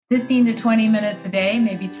15 to 20 minutes a day,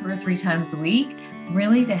 maybe 2 or 3 times a week,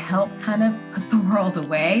 really to help kind of put the world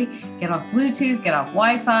away, get off Bluetooth, get off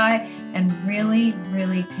Wi-Fi, and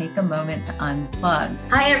really take a moment to unplug.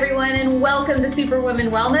 Hi, everyone, and welcome to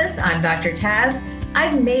Superwoman Wellness. I'm Dr. Taz.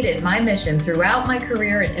 I've made it my mission throughout my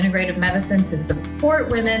career in integrative medicine to support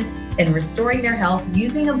women in restoring their health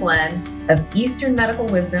using a blend of Eastern medical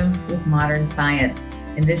wisdom with modern science.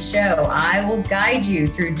 In this show, I will guide you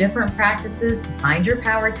through different practices to find your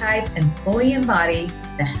power type and fully embody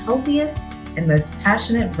the healthiest and most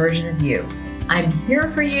passionate version of you. I'm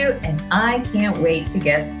here for you, and I can't wait to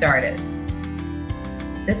get started.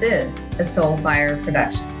 This is a Soulfire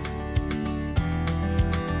production.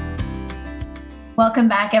 Welcome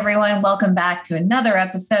back, everyone. Welcome back to another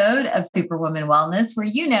episode of Superwoman Wellness, where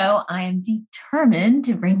you know I am determined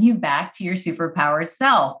to bring you back to your superpowered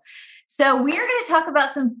self. So we are going to talk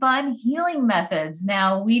about some fun healing methods.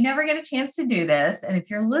 Now, we never get a chance to do this. And if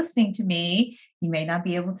you're listening to me, you may not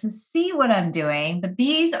be able to see what I'm doing, but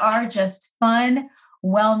these are just fun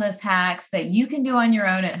wellness hacks that you can do on your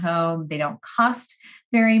own at home. They don't cost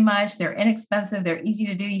very much. They're inexpensive. They're easy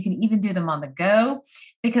to do. You can even do them on the go.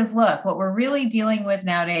 Because look, what we're really dealing with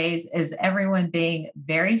nowadays is everyone being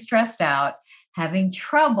very stressed out, having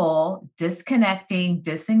trouble disconnecting,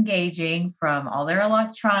 disengaging from all their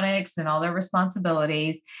electronics and all their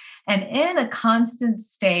responsibilities, and in a constant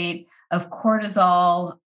state of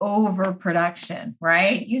cortisol overproduction,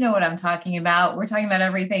 right? You know what I'm talking about. We're talking about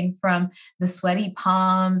everything from the sweaty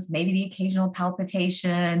palms, maybe the occasional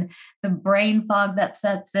palpitation, the brain fog that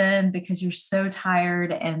sets in because you're so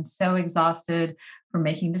tired and so exhausted from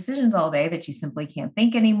making decisions all day that you simply can't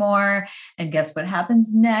think anymore. And guess what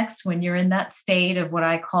happens next when you're in that state of what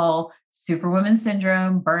I call superwoman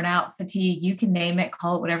syndrome, burnout, fatigue, you can name it,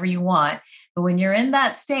 call it whatever you want. But when you're in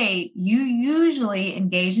that state, you usually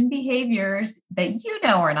engage in behaviors that you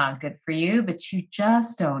know are not good for you, but you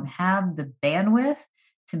just don't have the bandwidth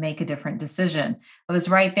to make a different decision. I was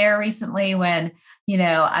right there recently when,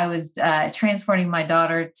 I was transporting my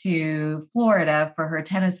daughter to Florida for her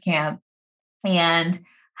tennis camp. And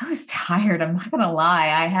I was tired. I'm not going to lie.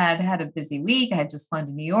 I had a busy week. I had just flown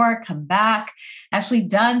to New York, come back, actually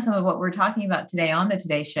done some of what we're talking about today on the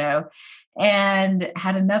Today Show, and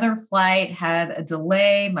had another flight, had a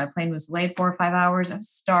delay. My plane was delayed 4 or 5 hours. I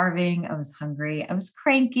was starving. I was hungry. I was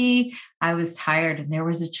cranky. I was tired. And there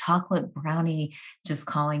was a chocolate brownie just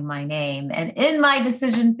calling my name. And in my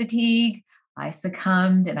decision fatigue, I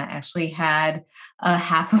succumbed and I actually had a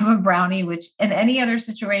half of a brownie, which in any other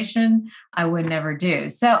situation, I would never do.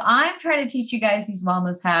 So I'm trying to teach you guys these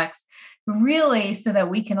wellness hacks really so that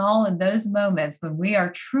we can all, in those moments when we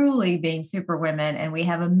are truly being superwomen and we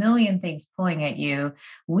have a million things pulling at you,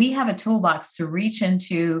 we have a toolbox to reach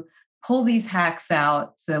into, pull these hacks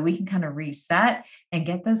out so that we can kind of reset and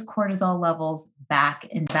get those cortisol levels back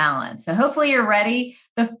in balance. So hopefully you're ready.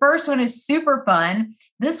 The first one is super fun.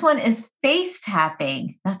 This one is face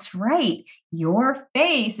tapping. That's right. Your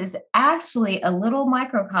face is actually a little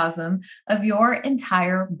microcosm of your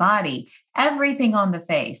entire body. Everything on the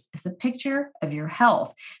face is a picture of your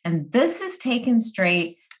health. And this is taken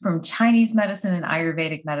straight from Chinese medicine and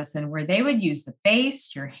Ayurvedic medicine, where they would use the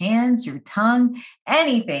face, your hands, your tongue,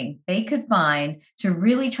 anything they could find to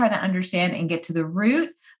really try to understand and get to the root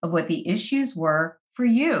of what the issues were for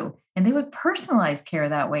you. And they would personalize care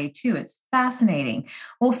that way too. It's fascinating.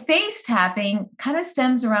 Well, face tapping kind of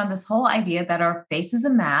stems around this whole idea that our face is a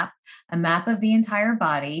map of the entire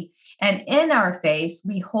body. And in our face,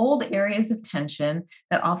 we hold areas of tension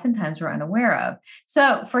that oftentimes we're unaware of.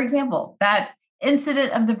 So, for example, that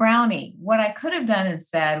incident of the brownie, what I could have done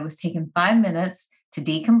instead was taken 5 minutes to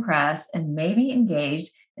decompress and maybe engaged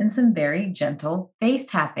in some very gentle face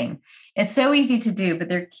tapping. It's so easy to do, but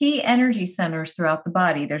there are key energy centers throughout the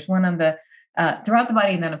body. There's one on the throughout the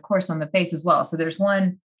body, and then of course on the face as well. So there's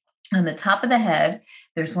one on the top of the head.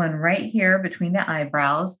 There's one right here between the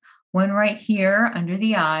eyebrows. One right here under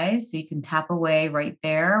the eyes, so you can tap away right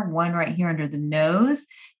there. One right here under the nose,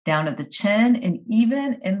 down at the chin, and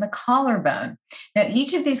even in the collarbone. Now,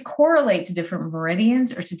 each of these correlate to different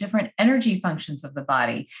meridians or to different energy functions of the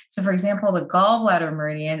body. So, for example, the gallbladder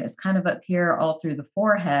meridian is kind of up here all through the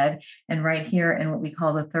forehead and right here in what we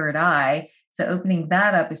call the third eye. So opening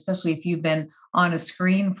that up, especially if you've been on a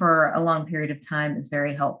screen for a long period of time, is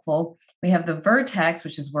very helpful. We have the vertex,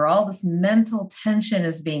 which is where all this mental tension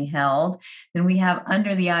is being held. Then we have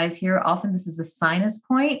under the eyes here, often this is a sinus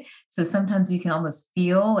point. So sometimes you can almost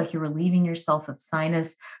feel like you're relieving yourself of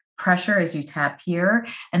sinus pressure as you tap here.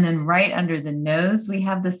 And then right under the nose, we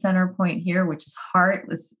have the center point here, which is heart.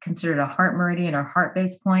 It's considered a heart meridian or heart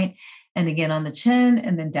base point. And again, on the chin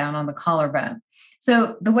and then down on the collarbone.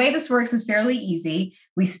 So the way this works is fairly easy.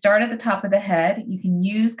 We start at the top of the head. You can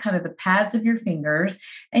use kind of the pads of your fingers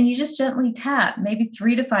and you just gently tap, maybe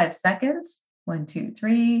 3 to 5 seconds. 1, 2,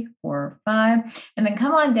 3, 4, 5. And then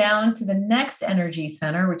come on down to the next energy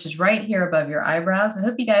center, which is right here above your eyebrows. I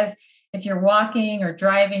hope you guys, if you're walking or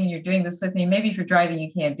driving and you're doing this with me, maybe if you're driving,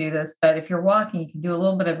 you can't do this, but if you're walking, you can do a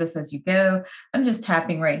little bit of this as you go. I'm just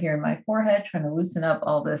tapping right here in my forehead, trying to loosen up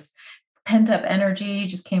all this pent up energy.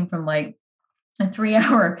 Just came from like a 3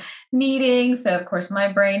 hour meeting. So of course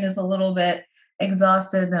my brain is a little bit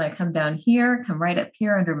exhausted. Then I come down here, come right up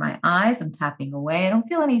here under my eyes. I'm tapping away. I don't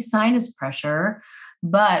feel any sinus pressure,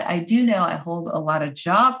 but I do know I hold a lot of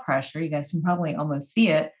jaw pressure. You guys can probably almost see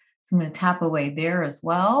it. So I'm going to tap away there as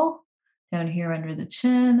well. Down here under the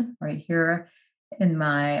chin, right here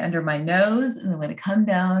under my nose, and I'm going to come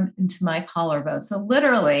down into my collarbone. So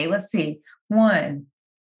literally, let's see, 1,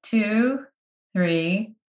 2,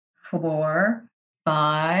 3, 4,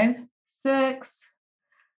 5, 6,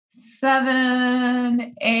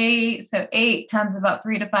 7, 8. So 8 times about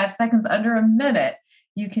 3 to 5 seconds, under a minute,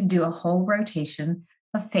 you can do a whole rotation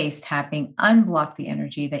of face tapping, unblock the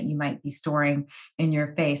energy that you might be storing in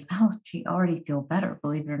your face. Oh, gee, already feel better,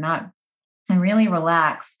 believe it or not. And really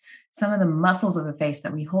relax some of the muscles of the face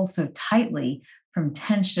that we hold so tightly from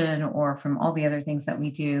tension or from all the other things that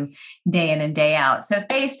we do day in and day out. So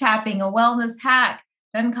face tapping, a wellness hack,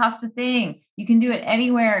 doesn't cost a thing. You can do it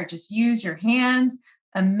anywhere. Just use your hands.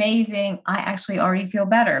 Amazing. I actually already feel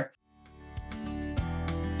better.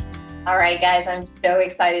 All right, guys, I'm so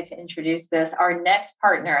excited to introduce this. Our next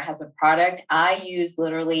partner has a product I use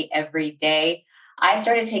literally every day. I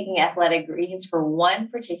started taking Athletic Greens for one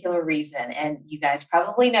particular reason. And you guys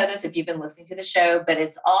probably know this if you've been listening to the show, but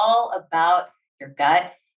it's all about your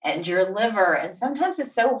gut and your liver. And sometimes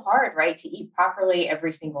it's so hard, right, to eat properly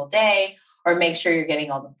every single day, or make sure you're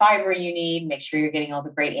getting all the fiber you need, make sure you're getting all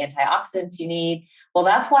the great antioxidants you need. Well,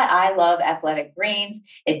 that's why I love Athletic Greens.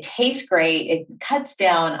 It tastes great. It cuts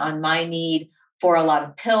down on my need for a lot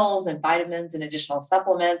of pills and vitamins and additional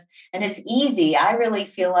supplements. And it's easy. I really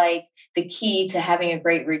feel like the key to having a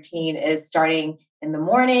great routine is starting in the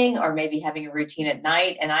morning or maybe having a routine at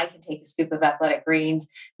night. And I can take a scoop of Athletic Greens,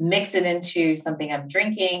 mix it into something I'm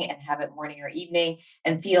drinking and have it morning or evening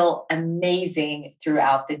and feel amazing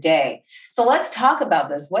throughout the day. So let's talk about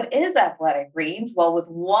this. What is Athletic Greens? Well, with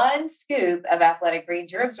one scoop of Athletic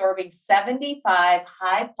Greens, you're absorbing 75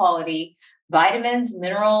 high quality vitamins,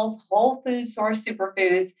 minerals, whole food source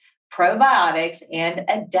superfoods, probiotics, and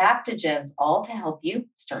adaptogens, all to help you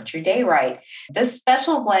start your day right. This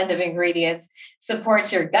special blend of ingredients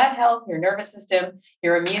supports your gut health, your nervous system,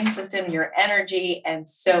 your immune system, your energy, and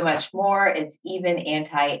so much more. It's even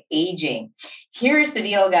anti-aging. Here's the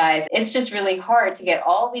deal, guys. It's just really hard to get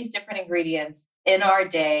all these different ingredients in our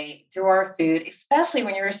day through our food, especially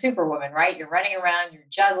when you're a superwoman, right? You're running around, you're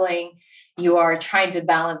juggling, you are trying to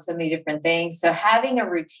balance so many different things. So having a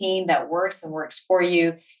routine that works and works for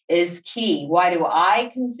you is key. Why do I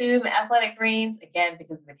consume Athletic Greens? Again,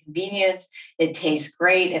 because of the convenience. It tastes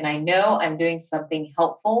great. And I know I'm doing something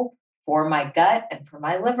helpful for my gut and for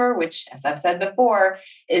my liver, which, as I've said before,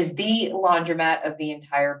 is the laundromat of the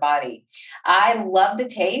entire body. I love the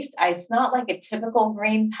taste. It's not like a typical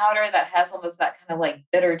green powder that has almost that kind of like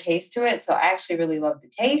bitter taste to it. So I actually really love the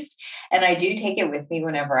taste. And I do take it with me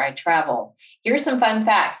whenever I travel. Here's some fun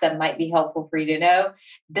facts that might be helpful for you to know.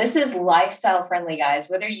 This is lifestyle friendly, guys.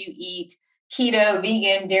 Whether you eat keto,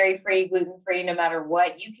 vegan, dairy-free, gluten-free, no matter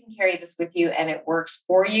what, you can carry this with you and it works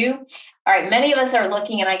for you. All right, many of us are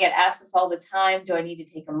looking, and I get asked this all the time, do I need to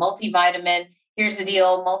take a multivitamin? Here's the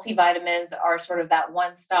deal. Multivitamins are sort of that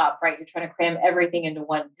one stop, right? You're trying to cram everything into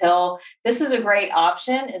one pill. This is a great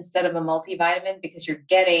option instead of a multivitamin because you're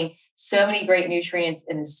getting so many great nutrients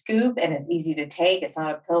in a scoop and it's easy to take. It's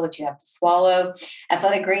not a pill that you have to swallow.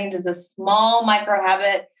 Athletic Greens is a small micro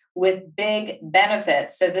habit with big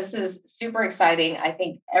benefits. So this is super exciting. I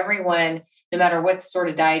think everyone, no matter what sort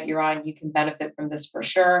of diet you're on, you can benefit from this for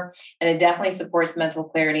sure. And it definitely supports mental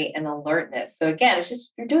clarity and alertness. So again, it's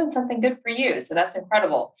just, you're doing something good for you. So that's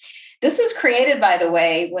incredible. This was created, by the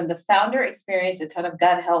way, when the founder experienced a ton of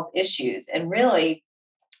gut health issues and really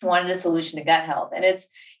wanted a solution to gut health. And it's,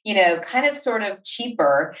 kind of sort of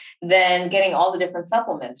cheaper than getting all the different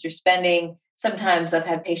supplements. You're spending, sometimes I've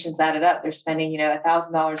had patients add it up, they're spending,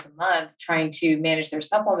 $1,000 a month trying to manage their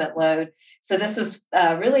supplement load. So this was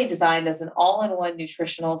really designed as an all-in-one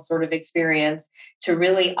nutritional sort of experience to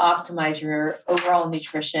really optimize your overall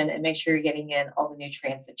nutrition and make sure you're getting in all the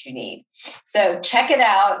nutrients that you need. So check it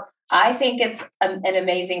out. I think it's an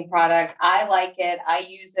amazing product. I like it. I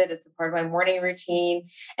use it. It's a part of my morning routine.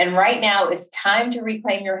 And right now, it's time to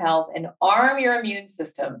reclaim your health and arm your immune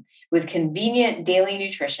system with convenient daily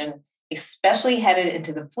nutrition, especially headed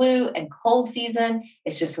into the flu and cold season.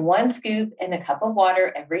 It's just one scoop in a cup of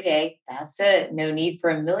water every day. That's it. No need for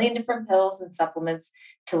a million different pills and supplements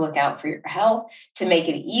to look out for your health. To make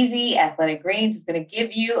it easy, Athletic Greens is going to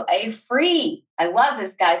give you a free, I love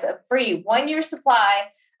this, guys, a free 1 year supply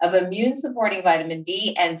of immune supporting vitamin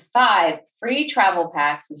D and 5 free travel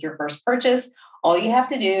packs with your first purchase. All you have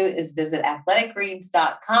to do is visit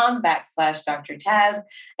athleticgreens.com/Dr. Taz.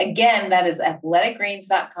 Again, that is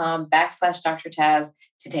athleticgreens.com/Dr. Taz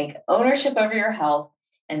to take ownership over your health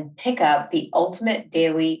and pick up the ultimate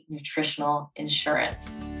daily nutritional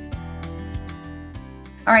insurance.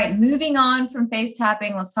 All right, moving on from face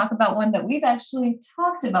tapping, let's talk about one that we've actually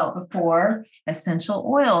talked about before, essential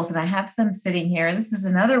oils. And I have some sitting here. This is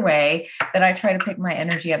another way that I try to pick my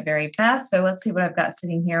energy up very fast. So let's see what I've got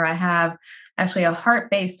sitting here. I have actually a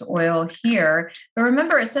heart-based oil here. But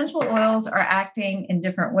remember, essential oils are acting in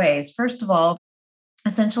different ways. First of all,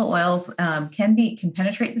 essential oils can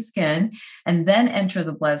penetrate the skin and then enter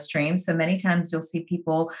the bloodstream. So many times you'll see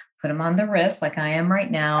people put them on the wrist, like I am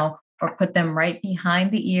right now, or put them right behind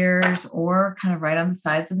the ears or kind of right on the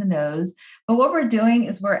sides of the nose. But what we're doing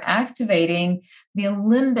is we're activating the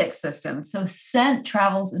limbic system. So scent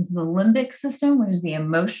travels into the limbic system, which is the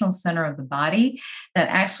emotional center of the body, that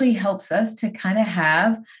actually helps us to kind of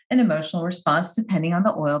have an emotional response depending on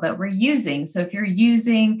the oil that we're using. So if you're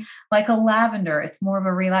using like a lavender, it's more of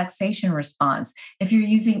a relaxation response. If you're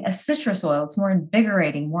using a citrus oil, it's more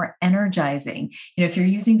invigorating, more energizing. If you're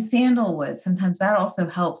using sandalwood, sometimes that also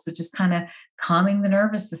helps with just kind of calming the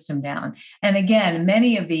nervous system down. And again,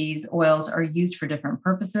 many of these oils are used for different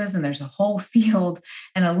purposes, and there's a whole field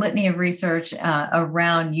and a litany of research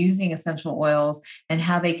around using essential oils and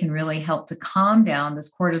how they can really help to calm down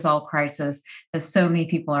this cortisol crisis that so many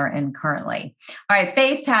people are in currently. All right,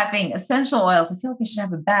 face tapping, essential oils. I feel like I should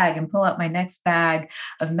have a bag and pull out my next bag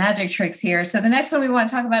of magic tricks here. So the next one we want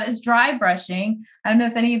to talk about is dry brushing. I don't know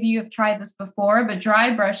if any of you have tried this before, but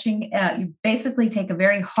dry brushing, you basically take a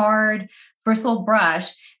very hard bristle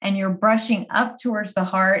brush and you're brushing up towards the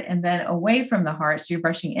heart and then away from the heart. So you're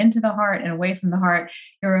brushing into the heart and away from the heart.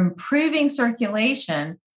 You're improving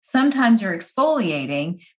circulation. Sometimes you're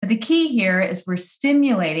exfoliating, but the key here is we're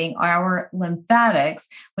stimulating our lymphatics,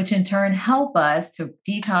 which in turn help us to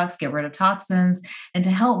detox, get rid of toxins, and to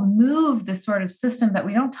help move the sort of system that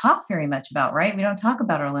we don't talk very much about, right? We don't talk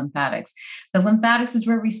about our lymphatics. The lymphatics is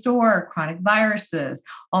where we store chronic viruses,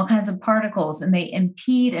 all kinds of particles, and they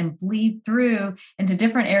impede and bleed through into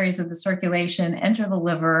different areas of the circulation, enter the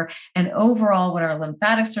liver, and overall, when our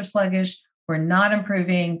lymphatics are sluggish, we're not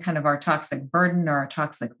improving kind of our toxic burden or our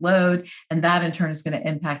toxic load. And that in turn is going to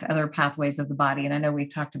impact other pathways of the body. And I know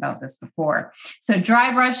we've talked about this before. So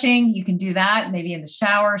dry brushing, you can do that maybe in the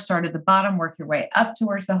shower, start at the bottom, work your way up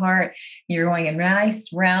towards the heart. You're going a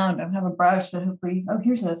nice round. I don't have a brush, but hopefully,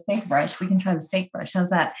 here's a fake brush. We can try this fake brush. How's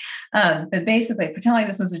that? But basically, pretend like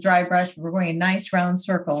this was a dry brush. We're going in nice round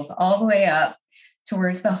circles all the way up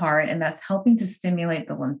towards the heart, and that's helping to stimulate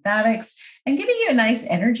the lymphatics and giving you a nice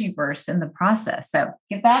energy burst in the process. So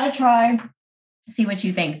give that a try, see what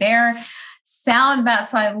you think there. Sound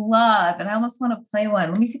baths I love, and I almost want to play one.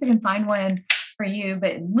 Let me see if I can find one for you,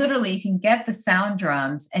 but literally you can get the sound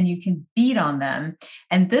drums and you can beat on them.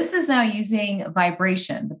 And this is now using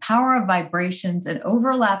vibration, the power of vibrations and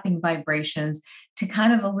overlapping vibrations to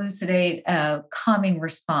kind of elucidate a calming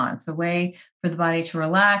response, a way for the body to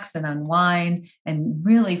relax and unwind, and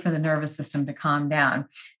really for the nervous system to calm down.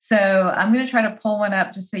 So I'm going to try to pull one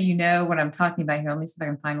up just so you know what I'm talking about here. Let me see if I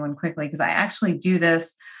can find one quickly, because I actually do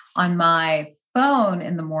this on my phone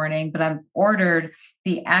in the morning, but I've ordered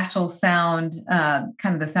the actual sound, kind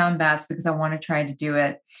of the sound baths, because I want to try to do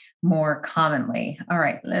it more commonly. All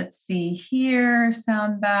right, let's see here.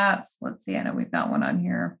 Sound baths. Let's see. I know we've got one on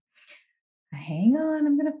here. Hang on,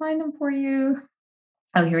 I'm going to find them for you.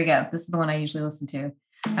 Oh, here we go. This is the one I usually listen to.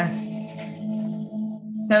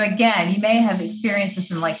 So again, you may have experienced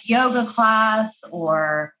this in like yoga class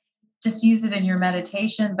or just use it in your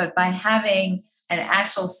meditation, but by having an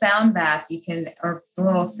actual sound bath, you can, or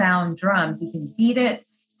little sound drums, you can beat it,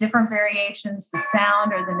 different variations, the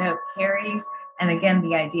sound or the note carries. And again,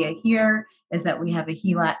 the idea here is that we have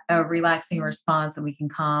a relaxing response and we can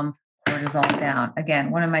calm cortisol down. Again,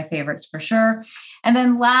 one of my favorites for sure. And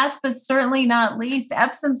then last but certainly not least,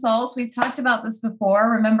 Epsom salts. We've talked about this before.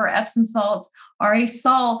 Remember, Epsom salts are a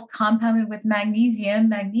salt compounded with magnesium.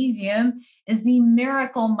 Magnesium is the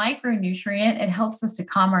miracle micronutrient. It helps us to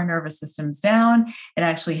calm our nervous systems down. It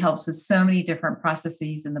actually helps with so many different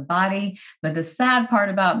processes in the body. But the sad part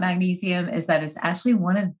about magnesium is that it's actually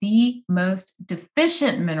one of the most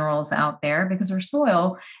deficient minerals out there because our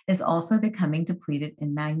soil is also becoming depleted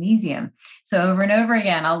in magnesium. So over and over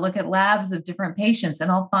again, I'll look at labs of different patients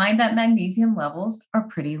and I'll find that magnesium levels are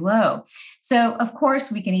pretty low. So of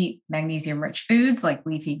course, we can eat magnesium-rich foods like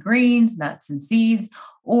leafy greens, nuts, and seeds,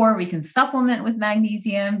 or we can supplement with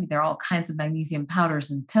magnesium. There are all kinds of magnesium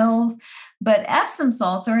powders and pills. But Epsom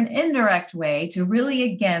salts are an indirect way to really,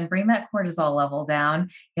 again, bring that cortisol level down.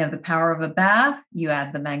 You have the power of a bath, you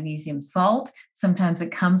add the magnesium salt. Sometimes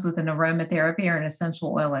it comes with an aromatherapy or an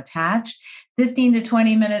essential oil attached. 15 to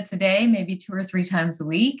 20 minutes a day, maybe 2 or 3 times a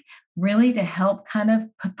week, really to help kind of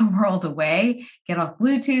put the world away, get off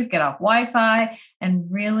Bluetooth, get off Wi-Fi, and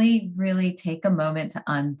really, really take a moment to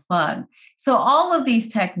unplug. So all of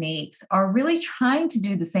these techniques are really trying to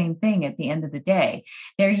do the same thing at the end of the day.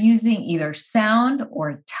 They're using either sound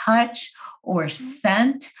or touch or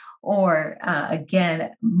scent or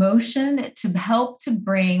again, motion to help to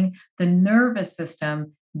bring the nervous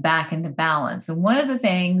system back into balance. And one of the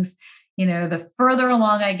things, the further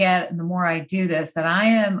along I get and the more I do this, that I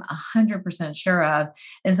am 100% sure of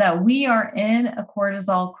is that we are in a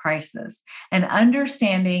cortisol crisis, and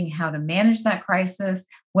understanding how to manage that crisis,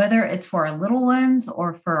 whether it's for our little ones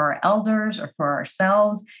or for our elders or for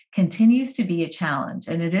ourselves, continues to be a challenge.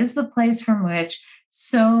 And it is the place from which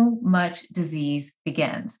so much disease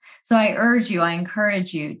begins. So I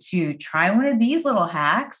encourage you to try one of these little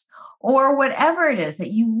hacks or whatever it is that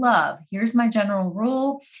you love. Here's my general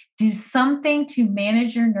rule. Do something to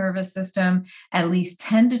manage your nervous system at least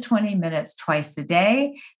 10 to 20 minutes twice a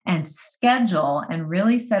day, and schedule and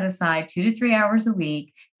really set aside 2 to 3 hours a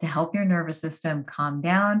week to help your nervous system calm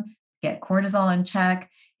down, get cortisol in check.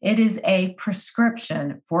 It is a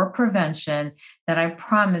prescription for prevention that I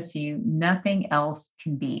promise you nothing else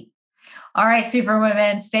can beat. All right,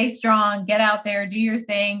 Superwomen, stay strong, get out there, do your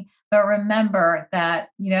thing. But remember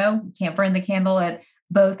that, you can't burn the candle at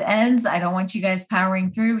both ends. I don't want you guys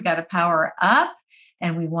powering through. We got to power up,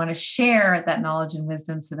 and we want to share that knowledge and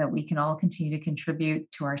wisdom so that we can all continue to contribute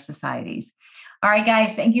to our societies. All right,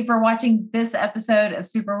 guys, thank you for watching this episode of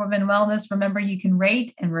Superwoman Wellness. Remember, you can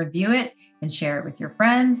rate and review it and share it with your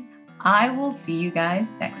friends. I will see you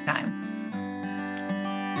guys next time.